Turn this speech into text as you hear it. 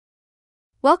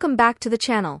Welcome back to the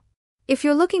channel. If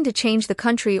you're looking to change the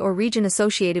country or region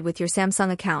associated with your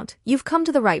Samsung account, you've come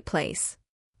to the right place.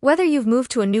 Whether you've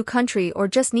moved to a new country or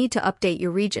just need to update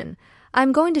your region,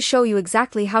 I'm going to show you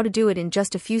exactly how to do it in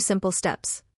just a few simple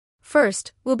steps.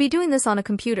 First, we'll be doing this on a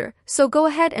computer, so go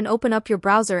ahead and open up your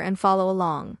browser and follow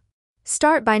along.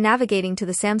 Start by navigating to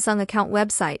the Samsung account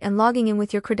website and logging in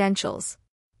with your credentials.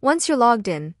 Once you're logged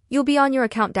in, you'll be on your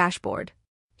account dashboard.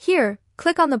 Here,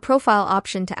 click on the Profile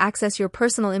option to access your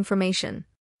personal information.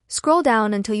 Scroll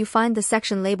down until you find the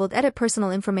section labeled Edit Personal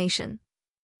Information.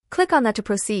 Click on that to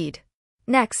proceed.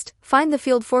 Next, find the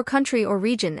field for country or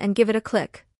region and give it a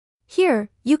click.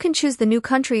 Here, you can choose the new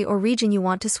country or region you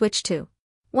want to switch to.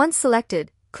 Once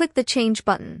selected, click the Change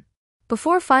button.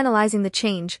 Before finalizing the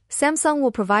change, Samsung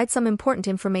will provide some important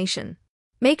information.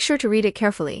 Make sure to read it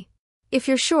carefully. If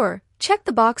you're sure, check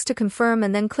the box to confirm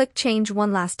and then click Change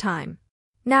one last time.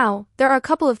 Now, there are a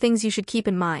couple of things you should keep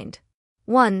in mind.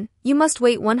 1. You must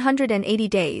wait 180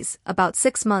 days, about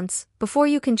 6 months, before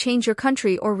you can change your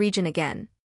country or region again.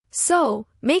 So,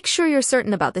 make sure you're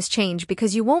certain about this change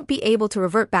because you won't be able to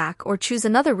revert back or choose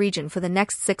another region for the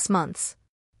next 6 months.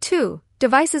 2.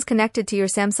 Devices connected to your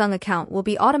Samsung account will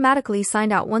be automatically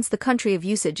signed out once the country of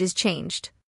usage is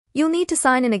changed. You'll need to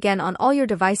sign in again on all your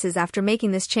devices after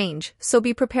making this change, so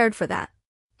be prepared for that.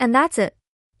 And that's it.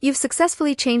 You've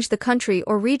successfully changed the country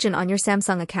or region on your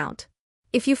Samsung account.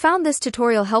 If you found this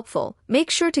tutorial helpful, make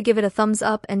sure to give it a thumbs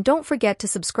up and don't forget to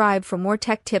subscribe for more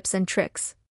tech tips and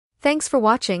tricks. Thanks for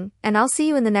watching, and I'll see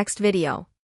you in the next video.